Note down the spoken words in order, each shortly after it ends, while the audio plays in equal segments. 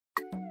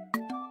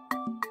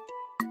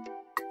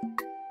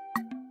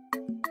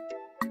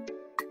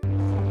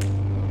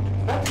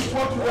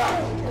what you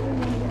are.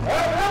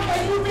 How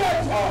can you be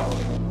at all?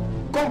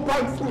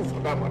 Compound fool for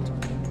that matter.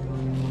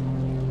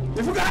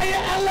 If you got here,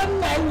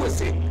 I will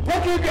say,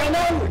 what will be an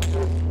hour with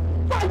you?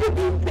 Why you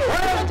be paid?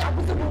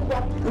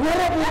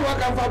 Where are you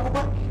working for?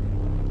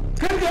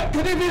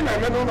 Can you be my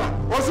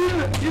man? Was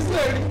it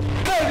Israeli?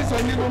 There is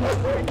only one.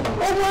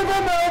 Oh, my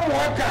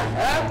worker,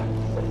 eh?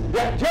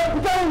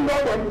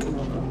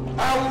 I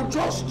will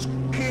just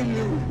kill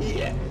you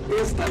here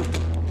instantly.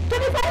 Why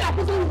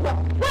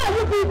are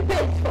you being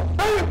paid for? I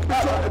will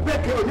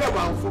beg you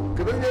about food.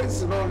 Can you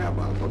say no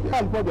about it?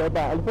 I'll put it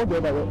back. I'll put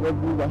it back.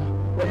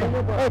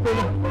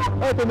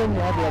 I don't know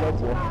what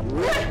to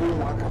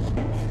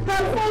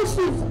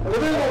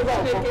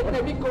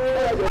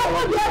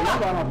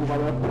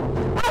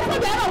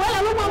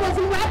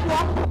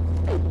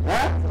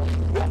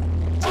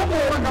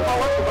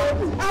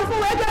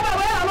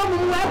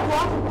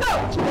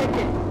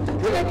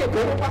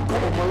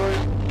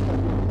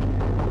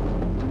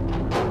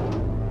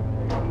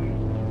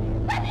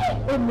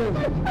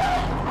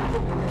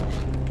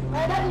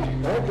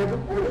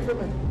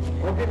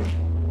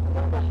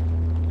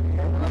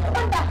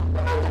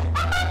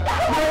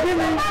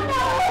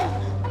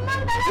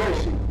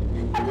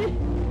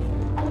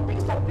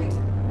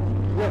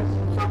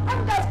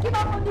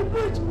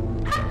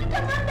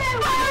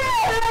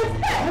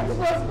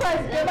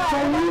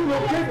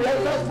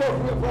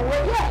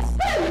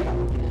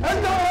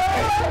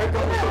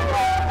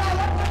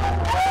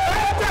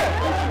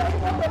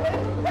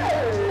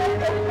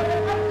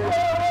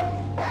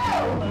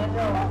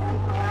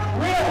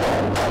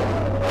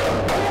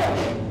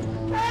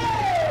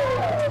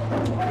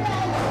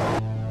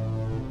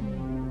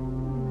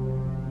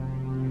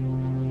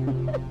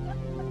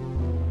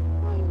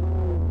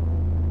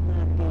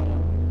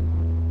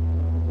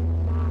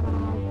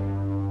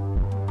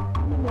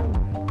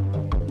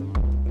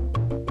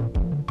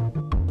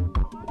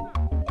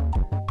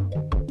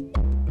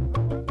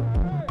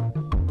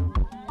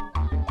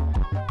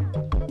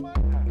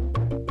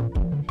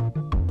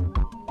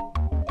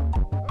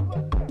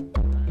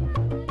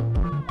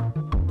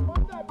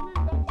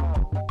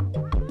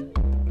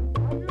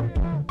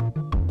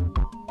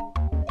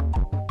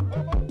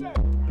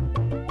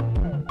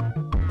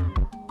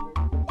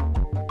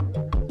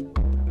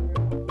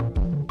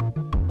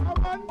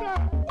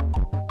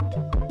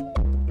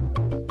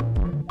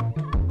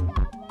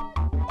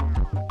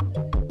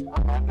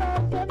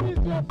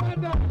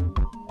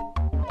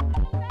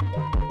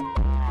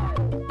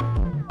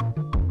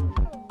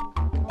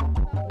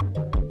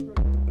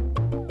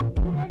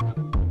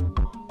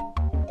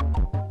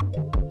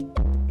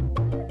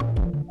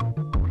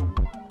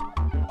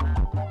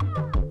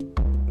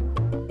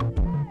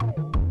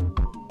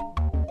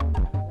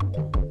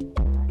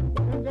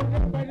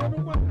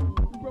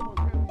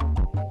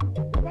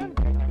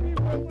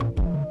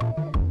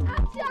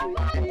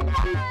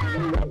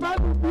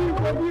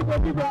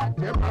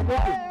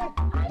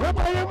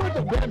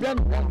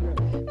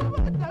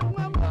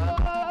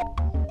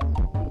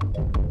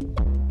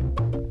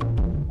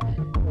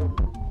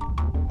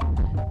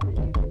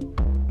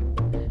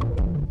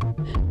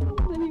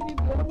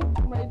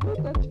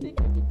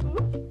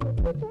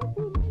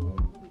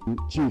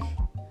Chief,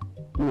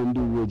 no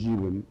do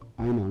Wojibum,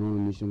 I know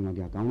mission like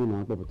a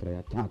common apple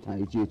tata,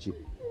 each.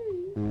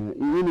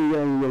 Even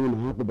when I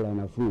have a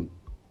brand of phone.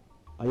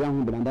 A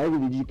young brand, I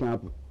will be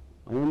camp.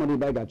 I am not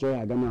bag a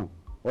chair, I don't know.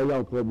 All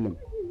your problem.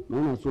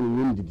 Man, I saw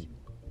wounded.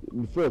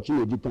 Before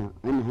Chinejita,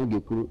 I know how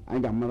to crew. I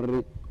got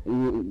married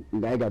in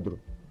Gagadro.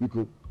 You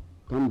could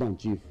calm down,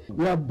 Chief.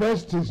 Your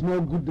best is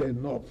not good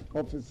enough,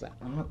 officer.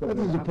 What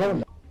is the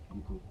problem?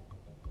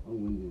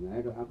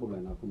 I got apple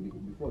and apple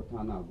before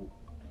Tanago.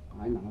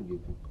 I know how to do.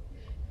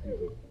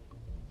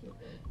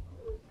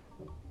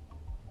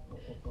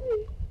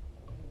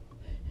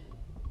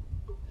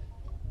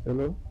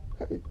 Hello?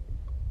 Hey.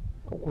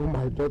 Oh,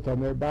 my daughter,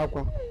 my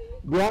bakwa.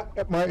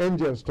 My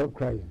angel, stop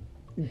crying.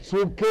 It's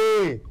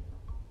okay.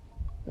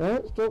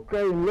 Stop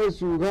crying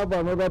unless you have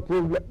another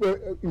problem.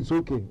 It's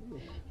okay.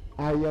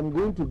 I am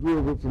going to do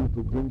everything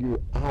to bring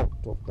you out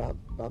of that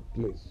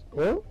place.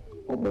 You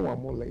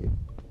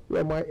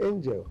are my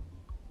angel.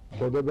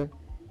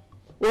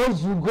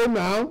 Once you go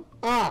now,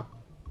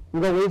 you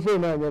go away for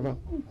now, never.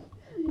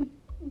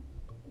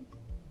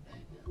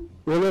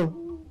 Hello?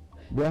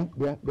 They are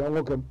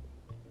welcome.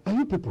 Are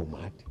you people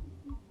mad?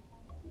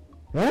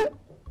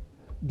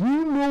 Do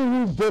you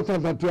know whose daughter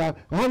that you are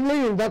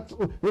handling in that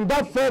form,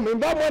 in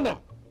that manner?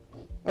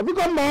 Have you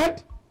gone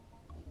mad?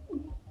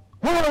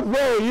 How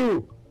are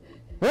you?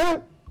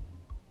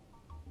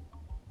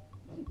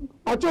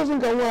 I just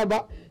think I want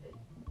about.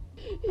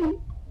 Chief,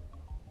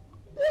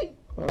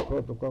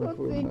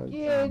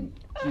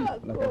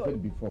 like I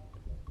said before.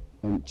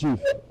 Chief,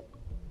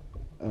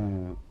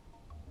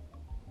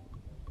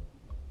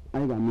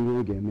 I got me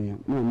again, man.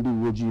 Do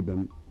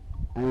Wojibum.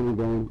 I am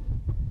going.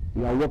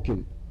 You are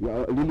working. You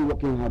are really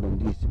working hard on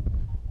this.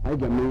 I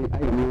got me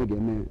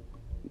again, man.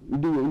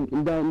 Do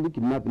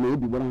kidnap me,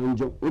 be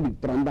 100, be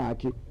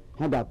Trandaki,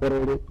 had a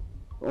period.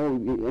 Oh,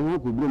 and I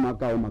could do my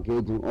cow, my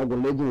cage, or the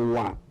legend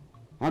war.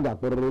 we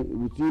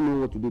still know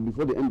what to do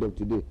before the end of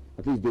today.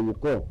 At least they will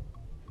call.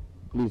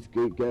 Please,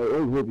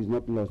 all hope is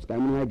not lost.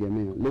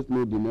 Let's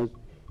know the next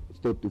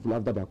step to follow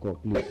after the call,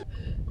 please.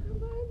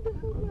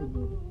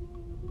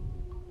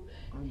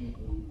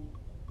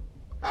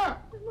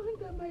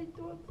 Amanda, my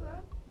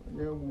daughter.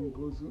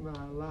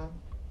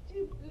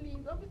 Chief,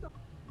 please, officer.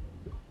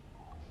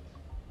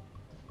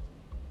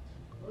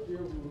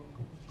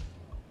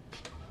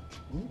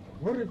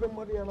 Where is the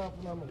money and half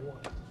an hour?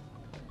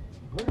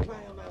 Where is my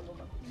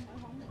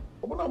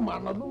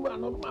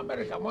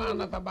America,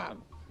 man, at the band.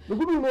 The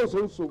good knows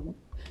also.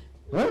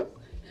 Huh?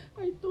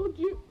 I told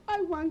you,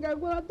 I want to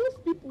go. Those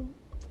people.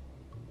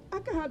 I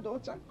can have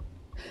daughter.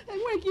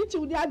 And when you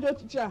kill the adult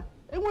teacher,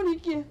 and when you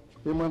kill.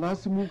 The man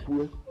asked me,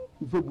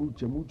 if a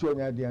butcher, mucho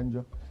near the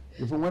angel,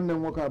 if I want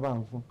them walk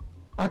about for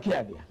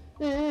Acadia.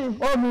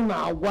 Oh, no,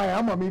 now, why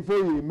am I me for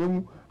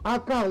you? I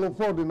can't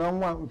afford the non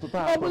one to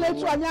talk. Oh,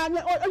 let's run. I'm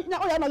not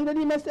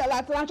going to sell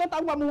that. I'm shut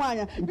up one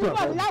wire. Because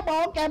I'm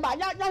okay, but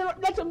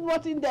let him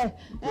rot in there.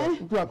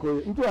 Into I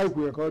could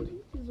record.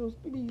 Jesus,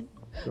 please.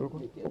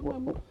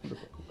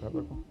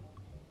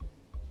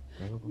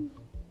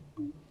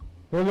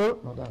 Hello,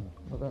 Madonna.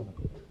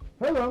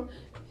 Hello.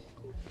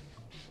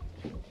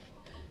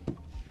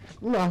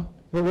 No,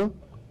 hello.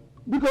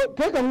 Because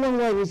take a long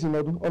way, listen,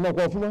 on a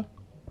coffee.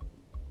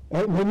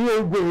 When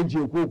you go to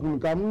your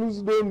cook, come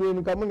lose the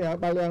moon, come on,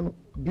 Apaliano,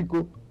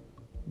 Bico.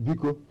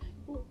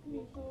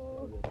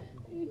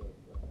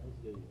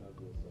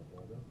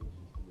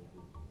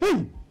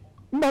 Hey,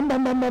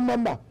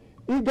 Mamba.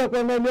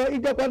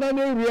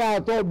 Igakwana ria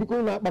ato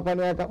biko na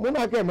papanaka.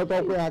 Muna ke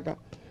metokwe aka.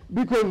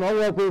 Biko no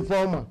work with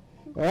former.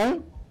 Hey.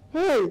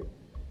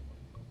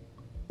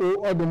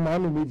 O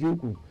odumanu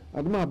mejuku.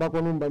 Aduma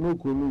abakonu mba no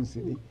konu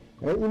nsidi.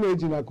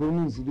 Umeji na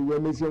konu nsidi we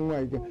mesi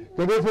nwa ike.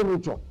 Kede fo no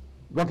cho.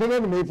 Bakene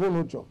me fo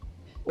no cho.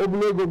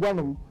 Obule go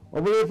gwanum.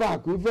 Obule fa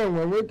aku ife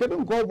enwe kedu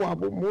nko obu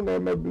abu mu na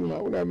emebi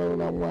na una eme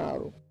na nwa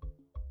aru.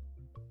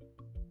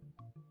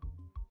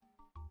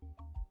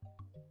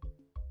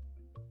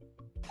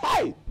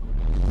 Hey!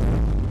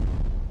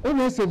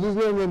 Only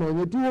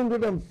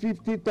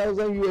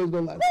 $250,000 US.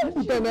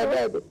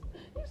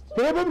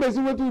 Can you mess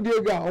with you,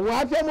 dear girl?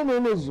 What am I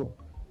going to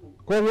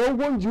Can you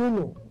go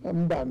Juno?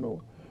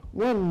 Mbano.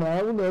 One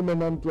now, no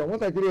man,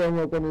 what I create on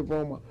your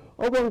former.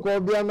 Open call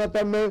be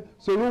another man,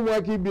 so you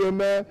want to be a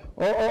man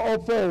or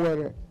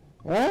forward.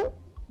 Eh?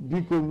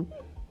 Because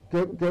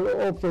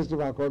all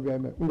festival call be a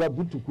man. We are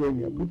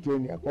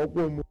Butuania,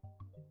 Coco.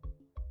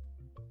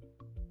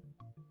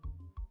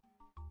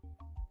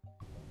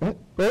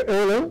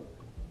 Hello?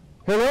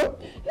 Hello?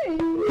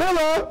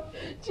 Hello?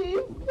 Chief.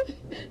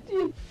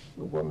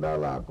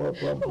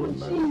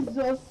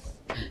 Jesus.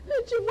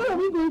 Chief, what are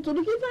we going to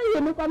do? If I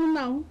am coming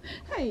now.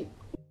 Hey.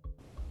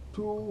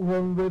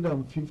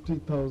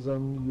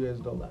 $250,000 US.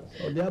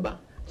 Or the other?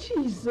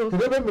 Jesus.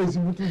 This is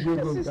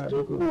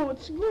too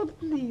much. God,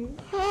 please.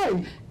 Hi.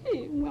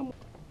 Hey, Mama.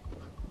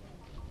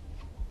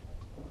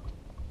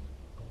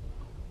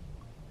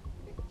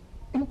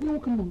 You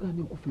can go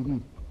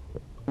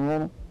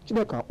and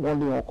Chibeka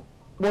wọlé ọkụ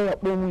kpọọ ya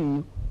kpọọ nwunye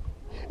ya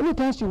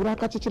eleta nsi were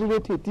aka chịchịrị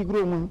ete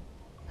tigro onwe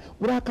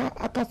were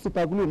aka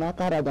sipagulu na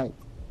aka radite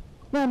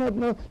naanị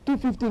ọdịna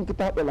 250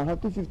 nkịta akpọla ha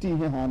 250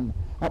 ihe ha nọ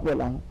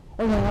akpọla ha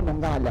onye ha nọ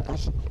nga alịa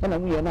kashi ya na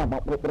nwunye ya na-agba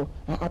kpụrụkpụrụ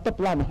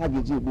atọpụla na ha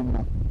ga-eji egbu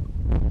mmadụ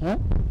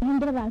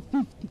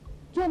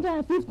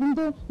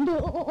 250 ndị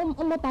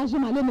ụmụtaji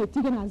male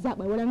na-etige na azụ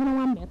akpa were nwere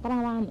nwa mmetara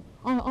anụ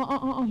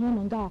ọhịa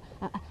nọ nga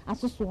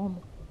asụsụ ọmụ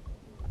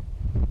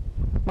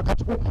maka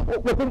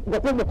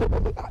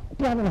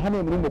plan na ha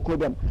na-emere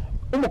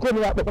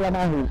ụmụokorobịa akpọkpọla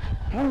n'ahụ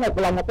ha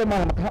nwekpọla nwakpọ ma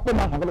maka ha kpọ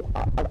ma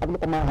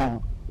agụlụkọ ma ha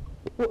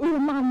uru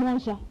ma mmụọ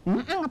nsha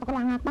aṅapakala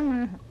ha akpa na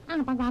aha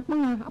aṅapaka akpa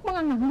na aha akpa na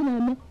aha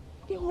na-eme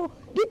ịhụ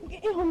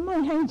nnọọ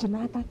ihe anyị ji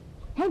n'aka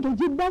ha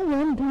ga-eji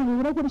gbanwee ndụ ahụ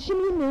were kwere shi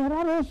n'ime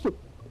rara oso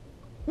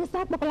nsị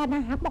akpọkọla na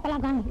aha akpọkọla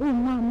ga ahụ uru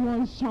ma mmụọ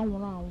nsha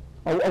nwụrụ anwụ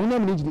ọ bụ na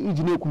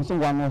iji na-ekwu nsị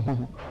ngwa anụ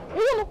ọhụụ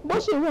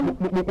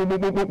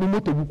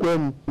moto bukwa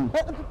enu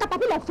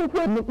katapila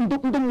fekwe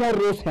ndị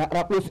mmụọ ose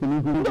akpa ose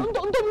n'ihu ndị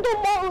mmụọ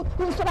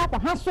nsọrọ akwa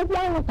ha sokwa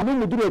ọnwụ ka ndị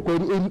mụdụrụ ekwe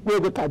erikpe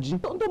ego ka ji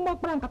ndị mmụọ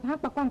kpara nkata ha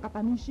kpakwa nkata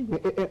n'isi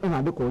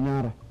na-adị ka onye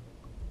ara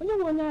onye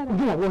nwe onye ara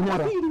gị nwa onye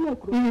ara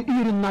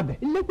iri mmadụ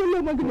ilekwele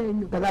onwe gị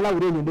na-enyo kagala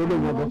were enyo n'elu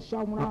onye ọgọ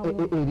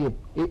erie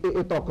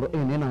ịta ọkụrụ ị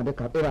na-adị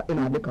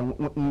ka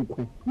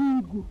nkwe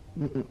igwu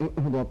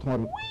dị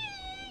ọtọrị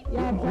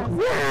ya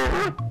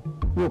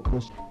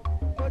n'okrosi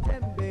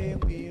Ojembe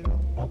nwiro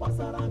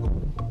ọgbasarago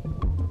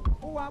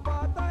ụwa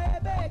gbọtọ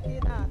ebe gị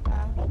n'aka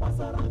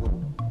ọgbasarago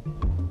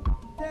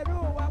tere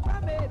ụwa gwa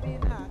m ebi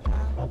n'aka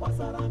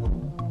ọgbasarago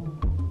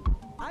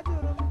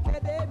ajụrụ m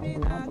kedu ebi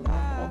n'aka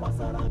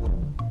ọgbasarago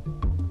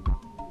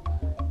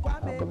gwa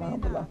m ebi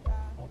n'aka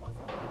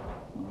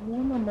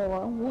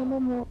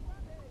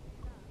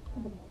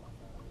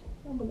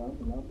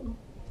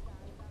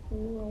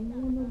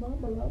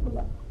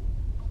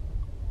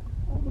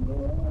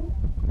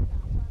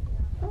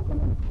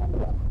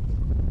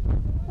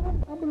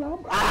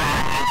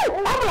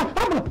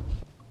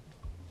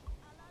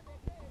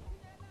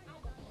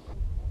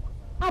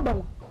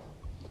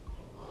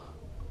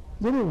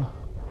Zero.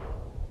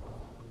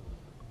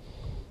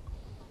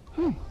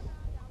 Hey.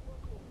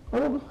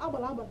 Abba.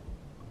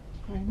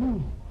 I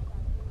know.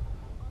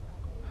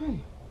 Hey.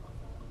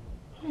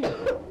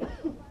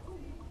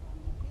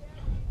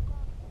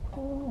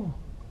 Oh.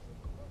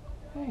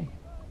 Hey.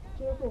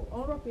 Jericho,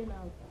 on roughing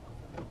out.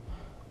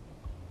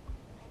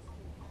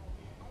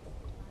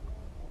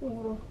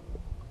 Oh.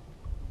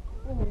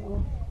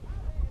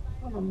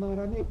 I'm not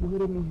an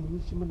ignorant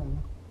in Shimana.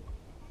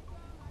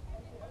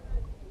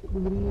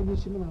 Ignorant in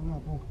Shimana.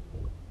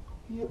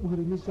 Here, we're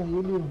in this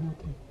alien.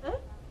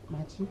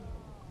 Machi.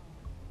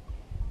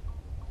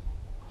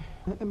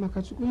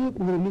 Makachuku,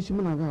 we're in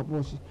Shimana.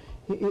 Boss.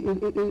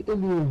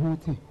 Alien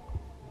hotel.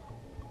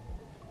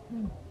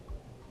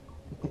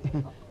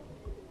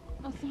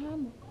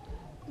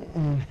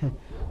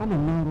 I'm a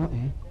narrow,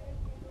 eh?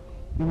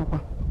 You know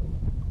what?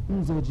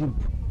 Jimp.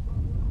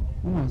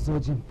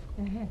 Jimp.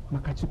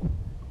 Makachuku.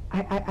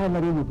 I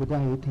love you, but I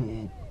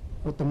hate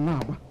what the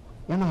Naba.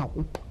 Yana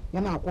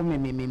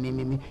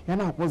me.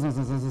 Yana was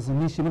a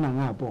mission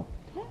and a boy.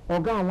 Or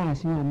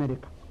Galas in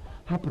America.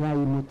 Hapra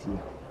you not here.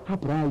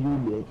 Hapra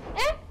you,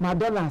 my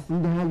dollars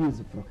in the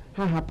highways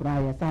for her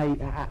price.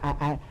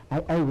 I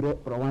read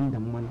Rwanda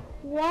money.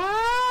 Wow!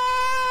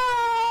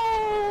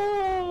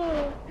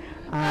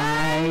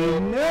 I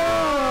know.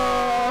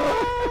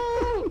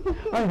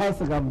 I have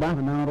to go back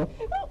now.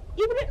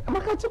 Even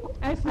Makachuku,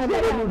 I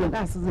never knew that.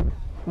 That's it.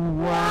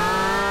 Wow.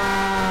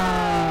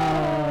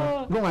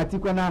 Go at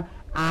Tikwana.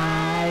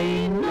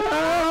 I know.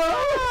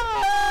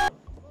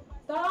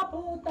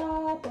 Tapu,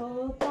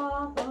 tapu,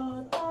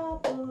 tapu,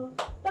 tapu,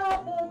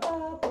 tapu,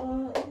 tapu,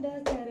 in the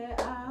kere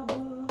abo.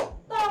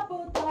 Tapu,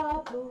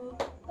 tapu,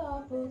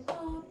 tapu,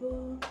 tapu,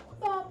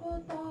 tapu,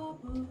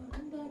 tapu,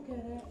 in the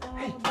kere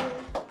abo.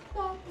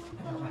 Tapu,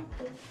 tapu.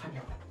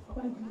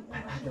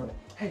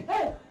 Hey,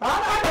 I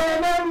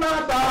remember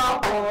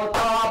tapu,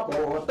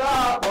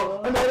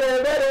 and the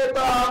very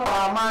top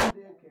of my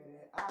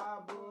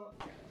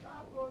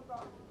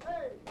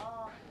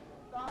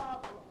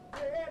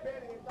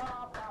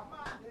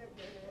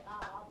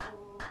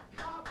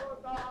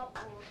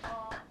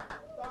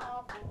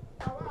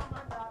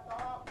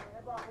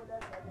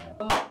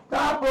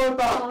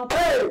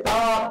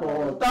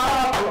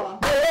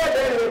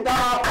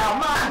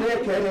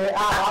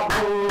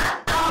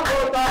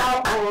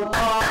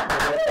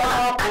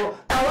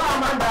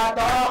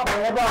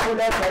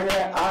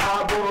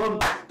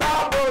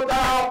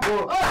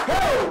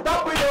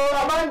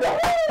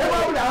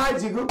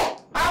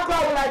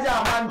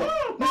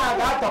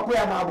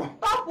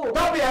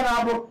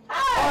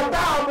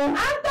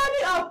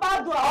Anthony of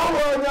Padua.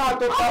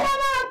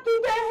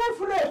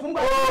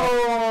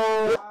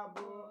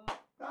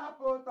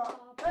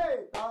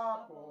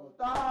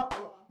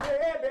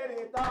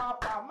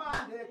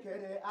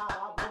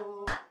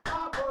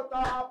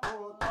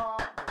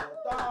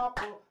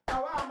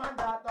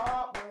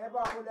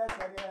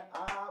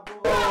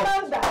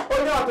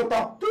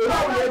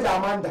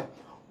 Amanda.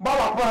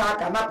 Baba for her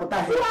can put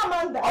her.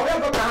 Amanda. I will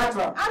go to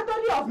her.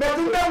 Anthony of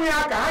Metuka,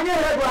 I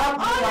never have.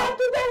 I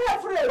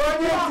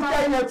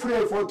to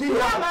free for 2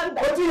 years.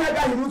 What do you have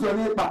to use on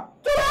it? To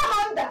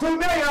Amanda. To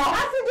me, I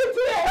think it's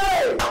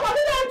hey. What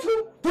did I do?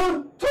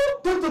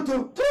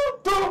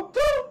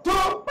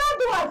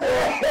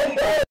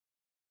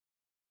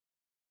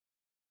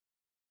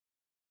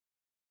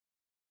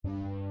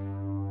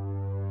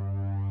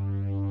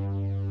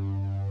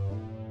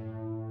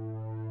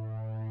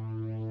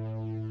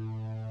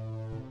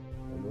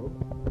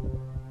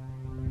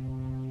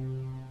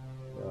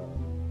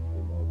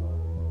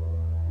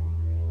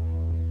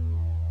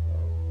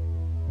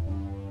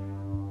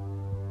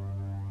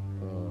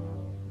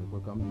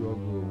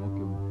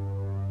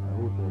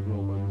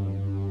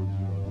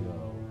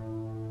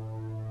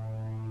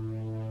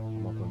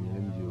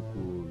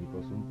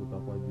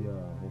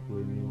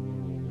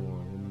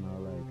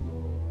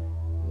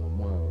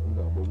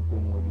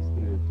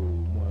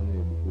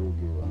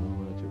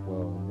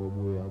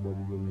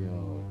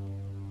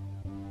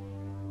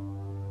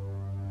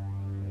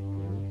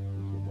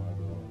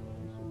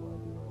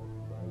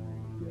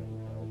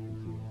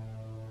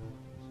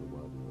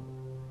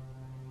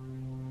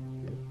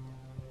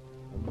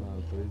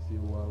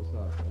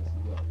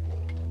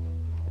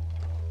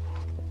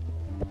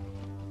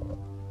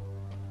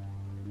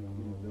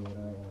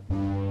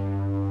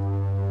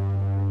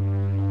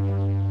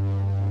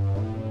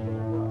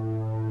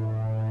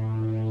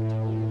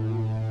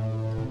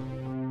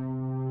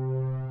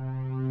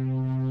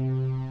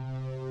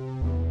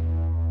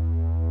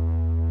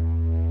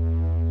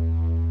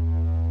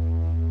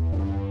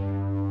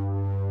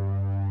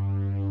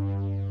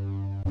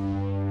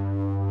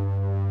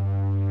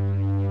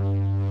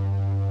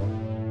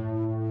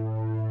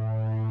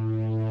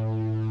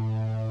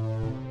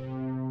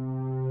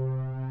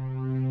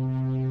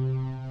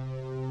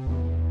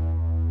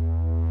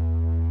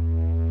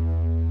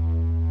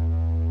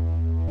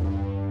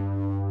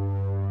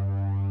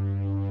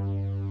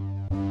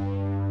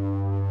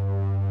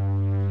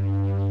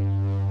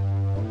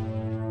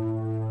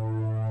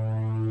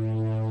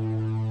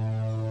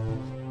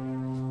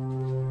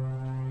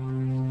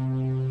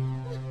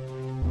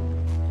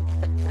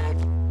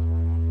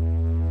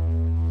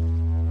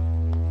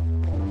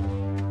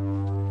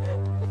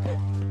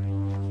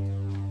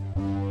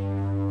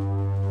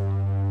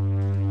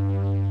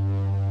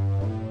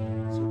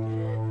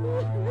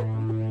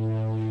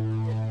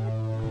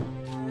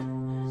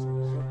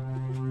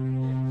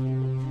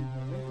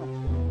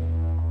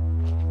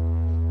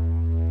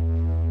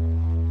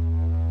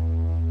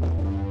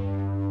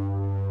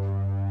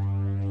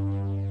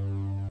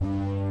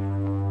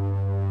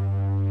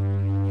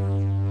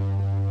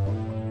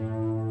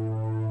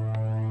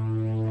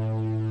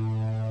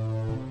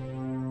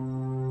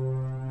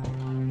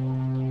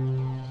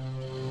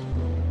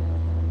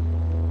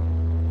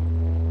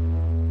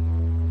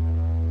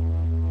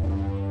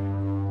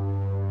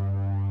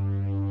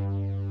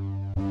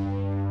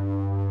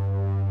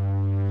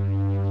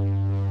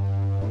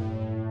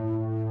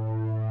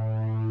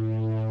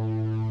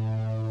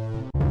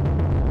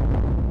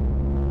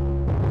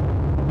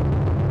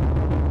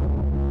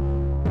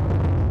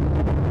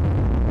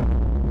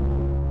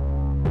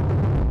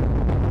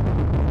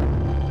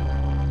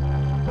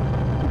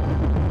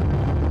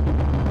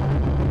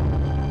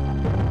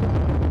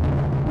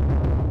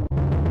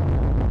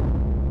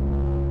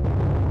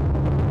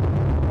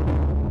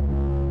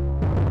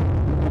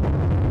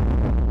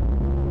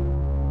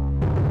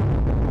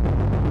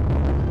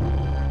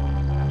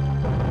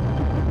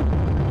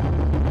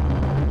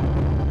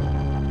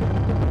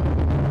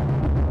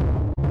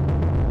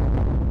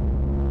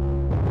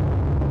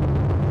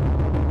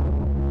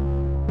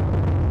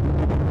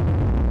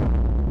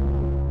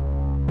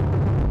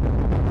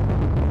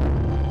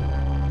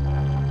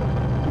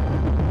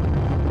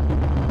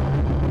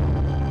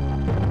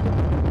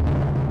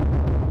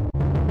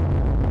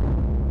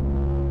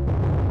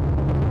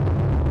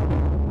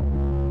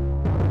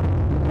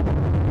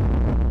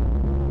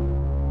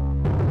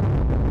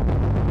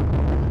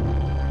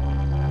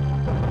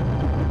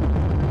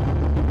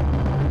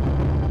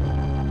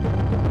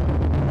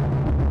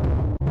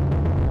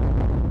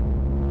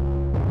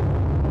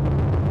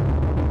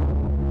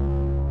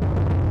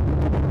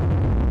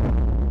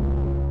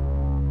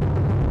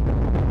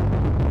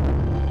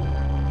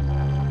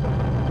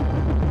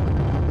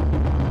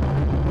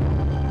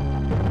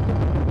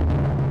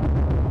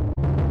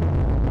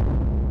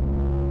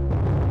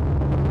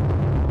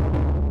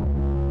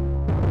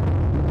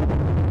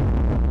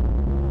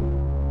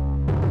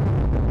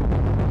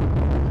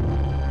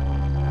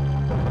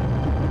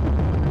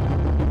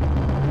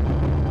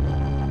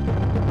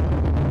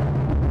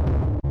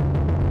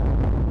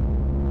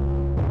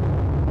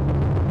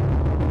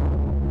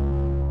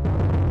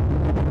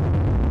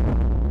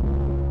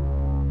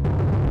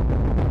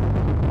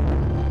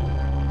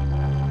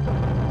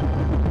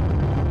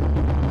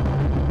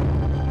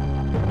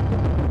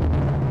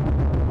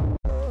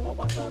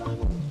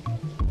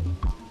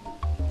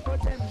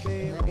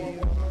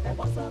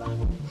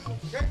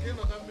 Keke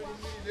no na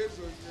mmiri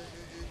lezo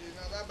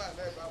na raba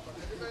na eba apa.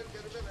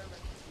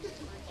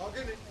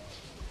 Okay.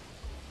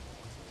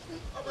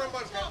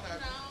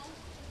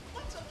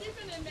 What's up?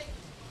 Keeping it make.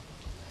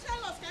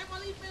 Tell us, can I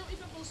if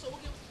people so we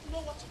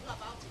know what to do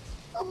about it?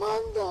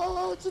 Amanda,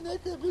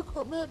 Chineke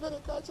biko me bere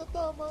ka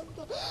chata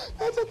Amanda.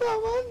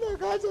 Amanda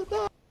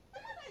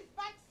is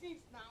back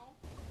since now.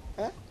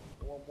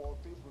 One more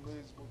people know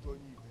is put on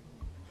you.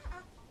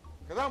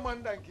 Because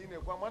Amanda nke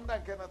na-ekwu Amanda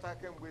nke na-ata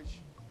kemgbe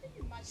echi.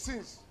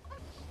 Since.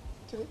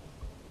 Chere.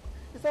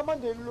 Is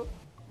Amanda elu?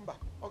 Mba,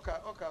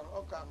 ọka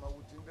ma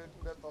wuti ndị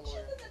tọrọ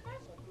ya.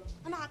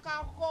 Na-aka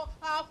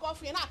akụkọ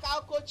fie na-aka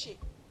akụkọ ochie.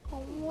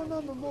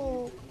 Ọnwụna nọ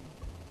mo.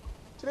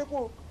 Chere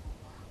kwa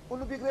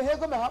unu bigre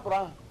hego me hapụrụ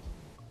ahụ.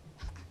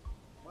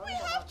 We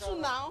have to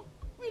now.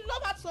 We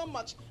love her so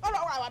much. Or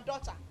our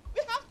daughter.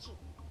 We have to.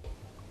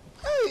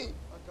 Hey!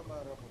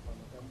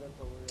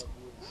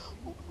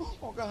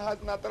 Oga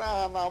has na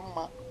tra na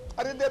mma.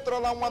 Ari de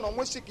trola nwa no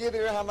musiki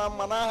ire ha na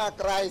mma na ha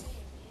Christ.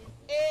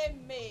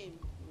 Amen.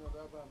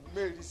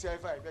 Mary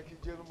CFI bia ki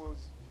jenu mo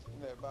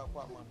na ebe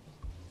akwa ma.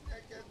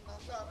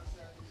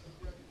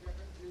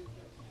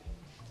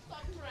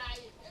 Stop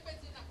crying.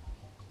 Ebetina.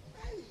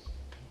 Hey.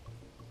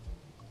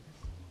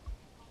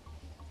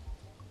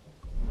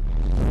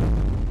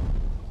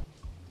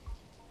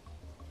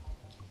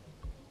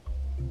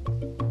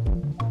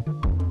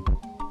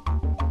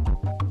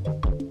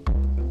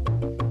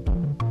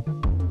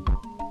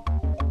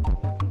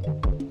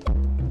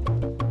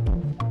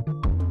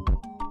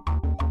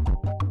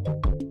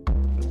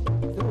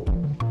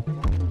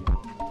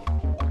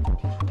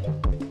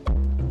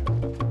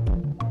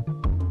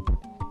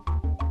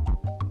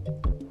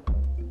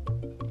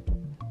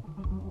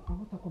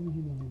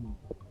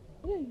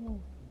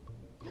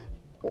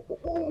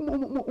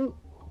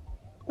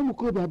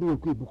 Umukoba adịghị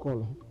ekwe ebuka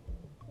ọlụ.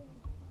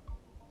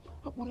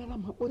 Akpọrịala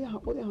m akpọrị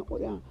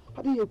ha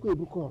adịghị ekwe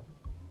ebuka ọlụ.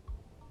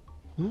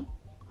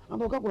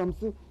 Ana ọga gwara m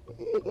sị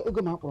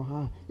ego m akpọrọ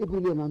ha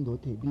ebulie na ndụ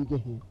ote ebe ige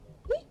ha.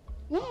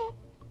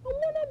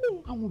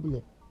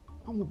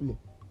 Anwụbile.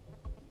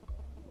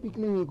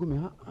 Bikile ha ego m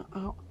ha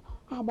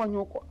agbanye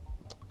ọkụ.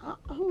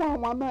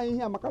 Anwa anaghị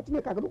ihe a maka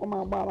Chineke agụkọ m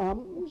agbara ha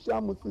uche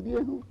amụsiri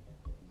ehu.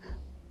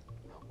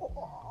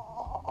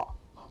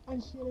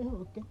 Anshere ha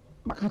oke.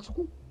 Maka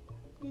Chukwu.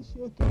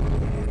 Isi oke.